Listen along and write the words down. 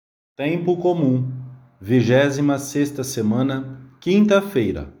Tempo comum, 26ª semana,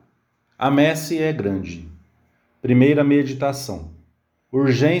 quinta-feira. A messe é grande. Primeira meditação.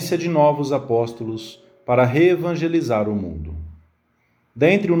 Urgência de novos apóstolos para reevangelizar o mundo.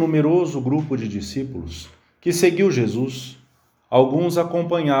 Dentre o numeroso grupo de discípulos que seguiu Jesus, alguns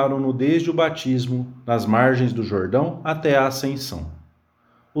acompanharam-no desde o batismo nas margens do Jordão até a ascensão.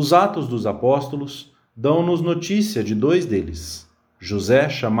 Os Atos dos Apóstolos dão-nos notícia de dois deles, José,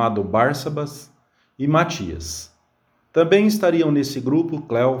 chamado Barsabas, e Matias. Também estariam nesse grupo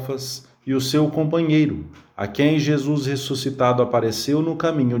Cleofas e o seu companheiro, a quem Jesus ressuscitado apareceu no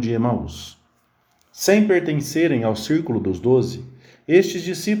caminho de Emaús. Sem pertencerem ao círculo dos 12, estes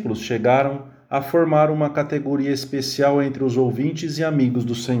discípulos chegaram a formar uma categoria especial entre os ouvintes e amigos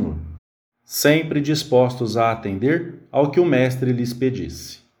do Senhor, sempre dispostos a atender ao que o Mestre lhes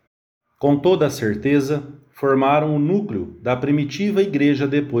pedisse. Com toda a certeza, formaram o núcleo da primitiva igreja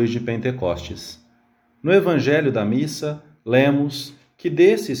depois de Pentecostes. No Evangelho da Missa, lemos que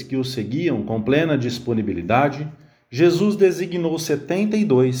desses que o seguiam com plena disponibilidade, Jesus designou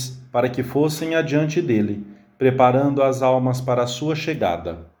 72 para que fossem adiante dele, preparando as almas para a sua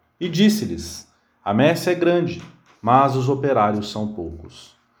chegada. E disse-lhes: a messe é grande, mas os operários são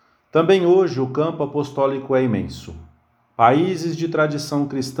poucos. Também hoje o campo apostólico é imenso. Países de tradição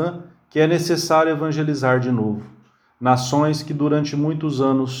cristã que é necessário evangelizar de novo. Nações que durante muitos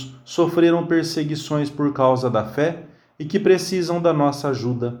anos sofreram perseguições por causa da fé e que precisam da nossa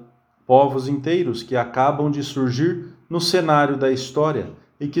ajuda. Povos inteiros que acabam de surgir no cenário da história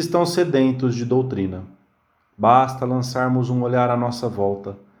e que estão sedentos de doutrina. Basta lançarmos um olhar à nossa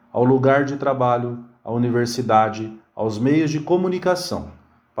volta, ao lugar de trabalho, à universidade, aos meios de comunicação,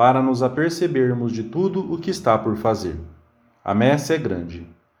 para nos apercebermos de tudo o que está por fazer. A messe é grande.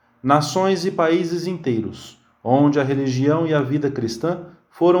 Nações e países inteiros, onde a religião e a vida cristã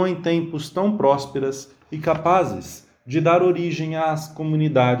foram em tempos tão prósperas e capazes de dar origem às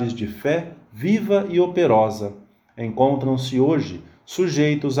comunidades de fé viva e operosa, encontram-se hoje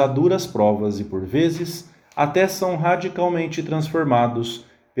sujeitos a duras provas e, por vezes, até são radicalmente transformados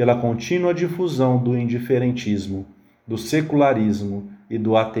pela contínua difusão do indiferentismo, do secularismo e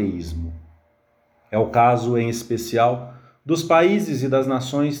do ateísmo. É o caso, em especial, dos países e das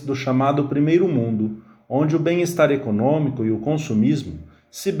nações do chamado Primeiro Mundo, onde o bem-estar econômico e o consumismo,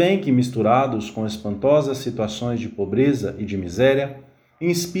 se bem que misturados com espantosas situações de pobreza e de miséria,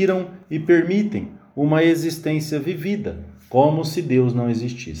 inspiram e permitem uma existência vivida, como se Deus não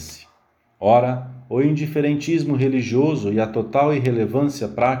existisse. Ora, o indiferentismo religioso e a total irrelevância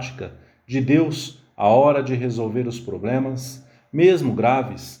prática de Deus à hora de resolver os problemas, mesmo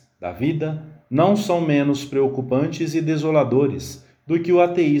graves, da vida, não são menos preocupantes e desoladores do que o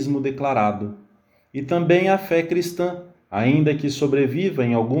ateísmo declarado. E também a fé cristã, ainda que sobreviva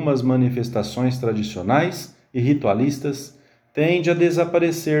em algumas manifestações tradicionais e ritualistas, tende a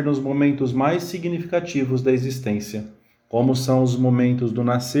desaparecer nos momentos mais significativos da existência, como são os momentos do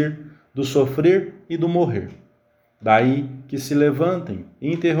nascer, do sofrer e do morrer. Daí que se levantem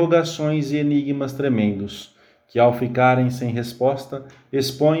interrogações e enigmas tremendos, que ao ficarem sem resposta,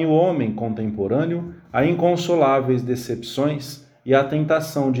 expõem o homem contemporâneo a inconsoláveis decepções e à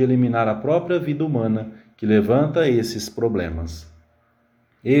tentação de eliminar a própria vida humana que levanta esses problemas.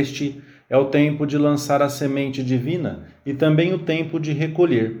 Este é o tempo de lançar a semente divina e também o tempo de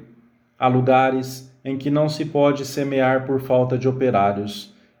recolher. Há lugares em que não se pode semear por falta de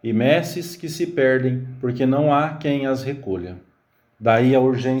operários, e messes que se perdem porque não há quem as recolha. Daí a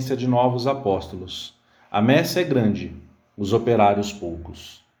urgência de novos apóstolos. A messe é grande, os operários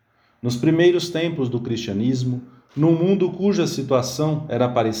poucos. Nos primeiros tempos do cristianismo, num mundo cuja situação era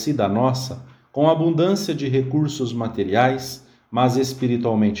parecida à nossa, com abundância de recursos materiais, mas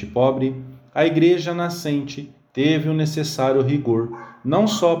espiritualmente pobre, a igreja nascente teve o necessário rigor, não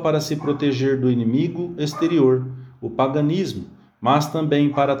só para se proteger do inimigo exterior, o paganismo, mas também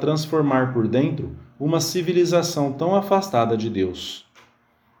para transformar por dentro uma civilização tão afastada de Deus.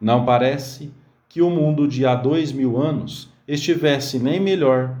 Não parece que o mundo de há 2000 anos estivesse nem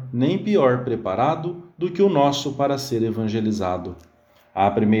melhor nem pior preparado do que o nosso para ser evangelizado.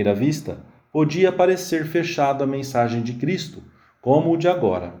 À primeira vista, podia parecer fechado à mensagem de Cristo, como o de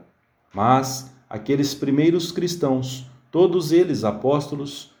agora. Mas aqueles primeiros cristãos, todos eles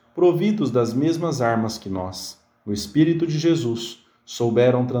apóstolos, providos das mesmas armas que nós, o Espírito de Jesus,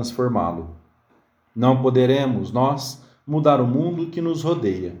 souberam transformá-lo. Não poderemos, nós, mudar o mundo que nos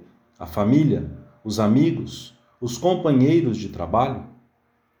rodeia, a família, os amigos, os companheiros de trabalho?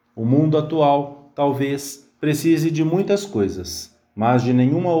 O mundo atual, talvez, precise de muitas coisas, mas de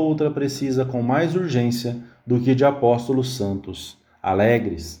nenhuma outra precisa com mais urgência do que de apóstolos santos,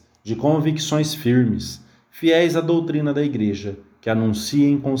 alegres, de convicções firmes, fiéis à doutrina da Igreja, que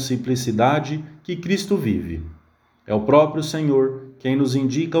anunciem com simplicidade que Cristo vive. É o próprio Senhor quem nos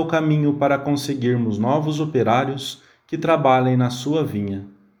indica o caminho para conseguirmos novos operários que trabalhem na sua vinha.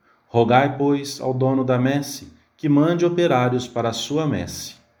 Rogai, pois, ao dono da messe que mande operários para a sua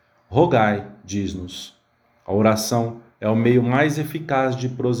messe. Rogai, diz-nos. A oração é o meio mais eficaz de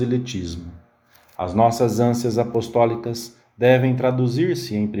proselitismo. As nossas ânsias apostólicas devem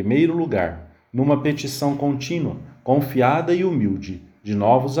traduzir-se, em primeiro lugar, numa petição contínua, confiada e humilde de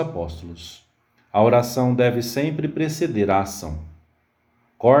novos apóstolos. A oração deve sempre preceder a ação.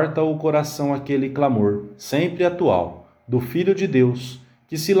 Corta o coração aquele clamor, sempre atual, do Filho de Deus,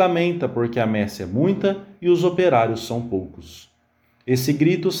 que se lamenta porque a messe é muita e os operários são poucos. Esse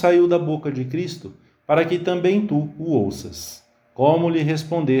grito saiu da boca de Cristo para que também tu o ouças. Como lhe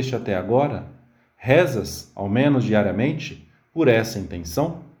respondeste até agora? Rezas, ao menos diariamente, por essa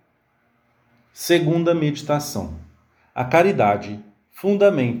intenção? Segunda meditação. A caridade,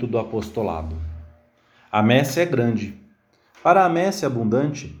 fundamento do apostolado. A messe é grande. Para a messe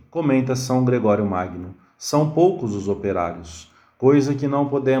abundante, comenta São Gregório Magno, são poucos os operários, coisa que não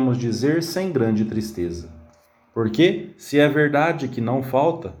podemos dizer sem grande tristeza. Porque, se é verdade que não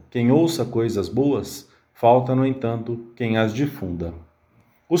falta quem ouça coisas boas, falta, no entanto, quem as difunda.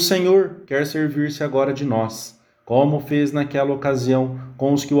 O Senhor quer servir-se agora de nós, como fez naquela ocasião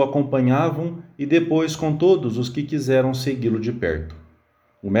com os que o acompanhavam e depois com todos os que quiseram segui-lo de perto.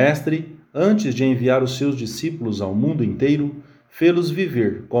 O Mestre, antes de enviar os seus discípulos ao mundo inteiro, fê-los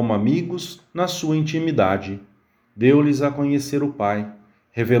viver como amigos na sua intimidade. Deu-lhes a conhecer o Pai,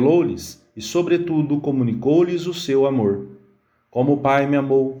 revelou-lhes e, sobretudo, comunicou-lhes o seu amor. Como o Pai me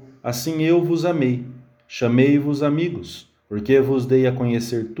amou, assim eu vos amei. Chamei-vos amigos, porque vos dei a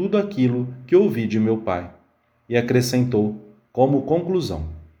conhecer tudo aquilo que ouvi de meu Pai. E acrescentou, como conclusão,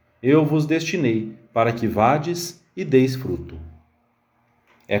 eu vos destinei para que vades e deis fruto.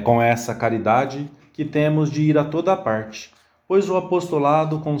 É com essa caridade que temos de ir a toda parte, pois o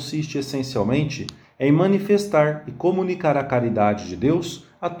apostolado consiste essencialmente em manifestar e comunicar a caridade de Deus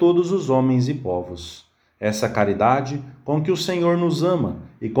a todos os homens e povos. Essa caridade com que o Senhor nos ama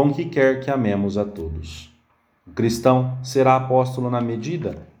e com que quer que amemos a todos. O cristão será apóstolo na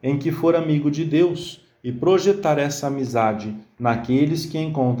medida em que for amigo de Deus e projetar essa amizade naqueles que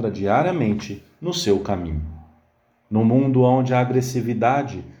encontra diariamente no seu caminho. No mundo onde a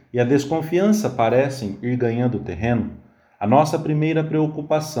agressividade e a desconfiança parecem ir ganhando terreno, a nossa primeira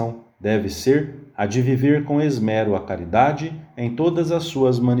preocupação deve ser a de viver com esmero a caridade em todas as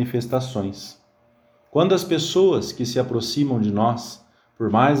suas manifestações. Quando as pessoas que se aproximam de nós, por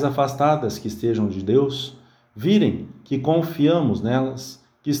mais afastadas que estejam de Deus, virem que confiamos nelas,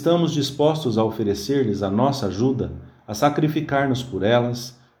 que estamos dispostos a oferecer-lhes a nossa ajuda, a sacrificar-nos por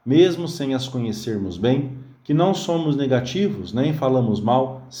elas, mesmo sem as conhecermos bem, que não somos negativos nem falamos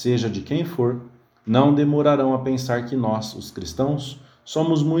mal, seja de quem for, não demorarão a pensar que nós, os cristãos,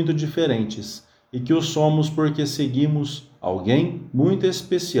 somos muito diferentes e que o somos porque seguimos alguém muito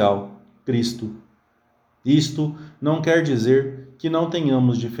especial, Cristo. Isto não quer dizer que não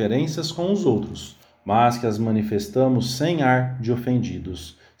tenhamos diferenças com os outros, mas que as manifestamos sem ar de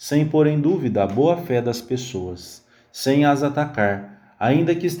ofendidos, sem pôr em dúvida a boa-fé das pessoas, sem as atacar,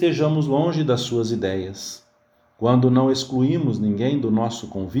 ainda que estejamos longe das suas ideias. Quando não excluímos ninguém do nosso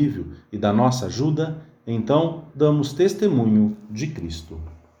convívio e da nossa ajuda, então damos testemunho de Cristo.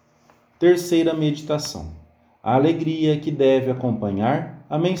 Terceira meditação. A alegria que deve acompanhar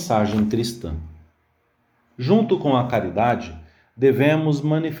a mensagem cristã. Junto com a caridade, devemos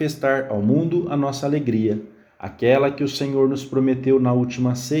manifestar ao mundo a nossa alegria, aquela que o Senhor nos prometeu na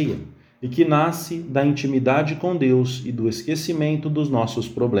última ceia e que nasce da intimidade com Deus e do esquecimento dos nossos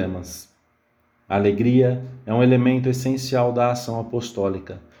problemas. A alegria é um elemento essencial da ação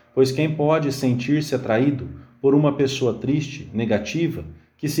apostólica, pois quem pode sentir-se atraído por uma pessoa triste, negativa,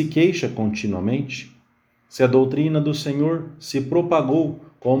 que se queixa continuamente? Se a doutrina do Senhor se propagou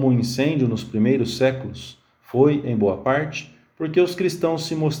como um incêndio nos primeiros séculos, foi, em boa parte, porque os cristãos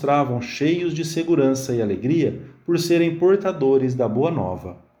se mostravam cheios de segurança e alegria por serem portadores da Boa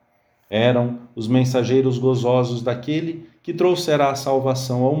Nova. Eram os mensageiros gozosos daquele que trouxera a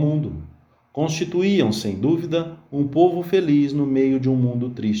salvação ao mundo. Constituíam, sem dúvida, um povo feliz no meio de um mundo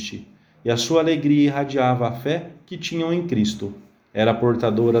triste, e a sua alegria irradiava a fé que tinham em Cristo. Era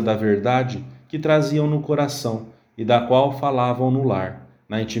portadora da verdade que traziam no coração e da qual falavam no lar,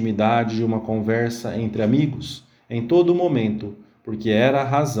 na intimidade de uma conversa entre amigos, em todo momento, porque era a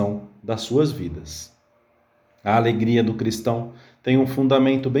razão das suas vidas. A alegria do cristão tem um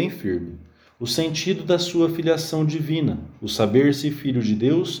fundamento bem firme. o sentido da sua filiação divina, o saber-se filho de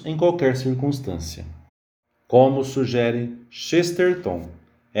Deus em qualquer circunstância. Como sugere Chesterton,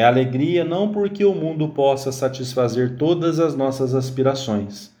 é alegria não porque o mundo possa satisfazer todas as nossas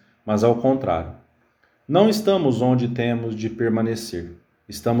aspirações, mas ao contrário. Não estamos onde temos de permanecer,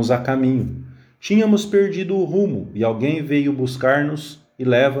 estamos a caminho. Tínhamos perdido o rumo e alguém veio buscar-nos e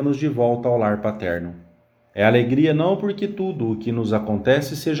leva-nos de volta ao lar paterno. É alegria não porque tudo o que nos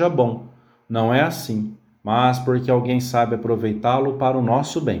acontece seja bom, não é assim, mas porque alguém sabe aproveitá-lo para o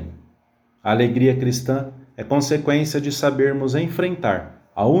nosso bem. A alegria cristã é consequência de sabermos enfrentar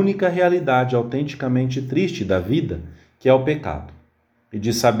a única realidade autenticamente triste da vida, que é o pecado, e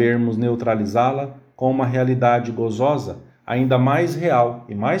de sabermos neutralizá-la com uma realidade gozosa ainda mais real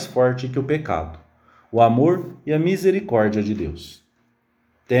e mais forte que o pecado, o amor e a misericórdia de Deus.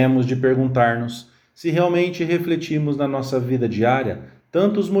 Temos de perguntar-nos se realmente refletimos na nossa vida diária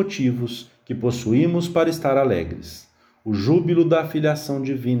tantos motivos que possuímos para estar alegres: o júbilo da filiação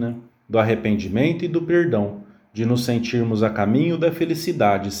divina, do arrependimento e do perdão, de nos sentirmos a caminho da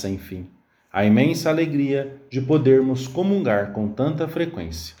felicidade sem fim, a imensa alegria de podermos comungar com tanta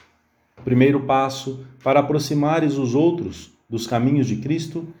frequência. O primeiro passo para aproximares os outros dos caminhos de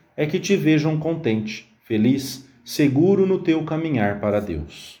Cristo é que te vejam contente, feliz, seguro no teu caminhar para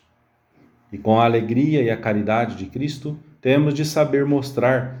Deus. E com a alegria e a caridade de Cristo, temos de saber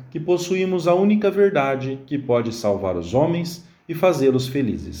mostrar que possuímos a única verdade que pode salvar os homens e fazê-los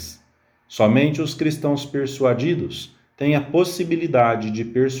felizes. Somente os cristãos persuadidos têm a possibilidade de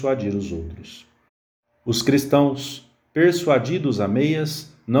persuadir os outros. Os cristãos persuadidos a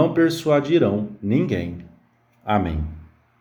meias não persuadirão ninguém. Amém.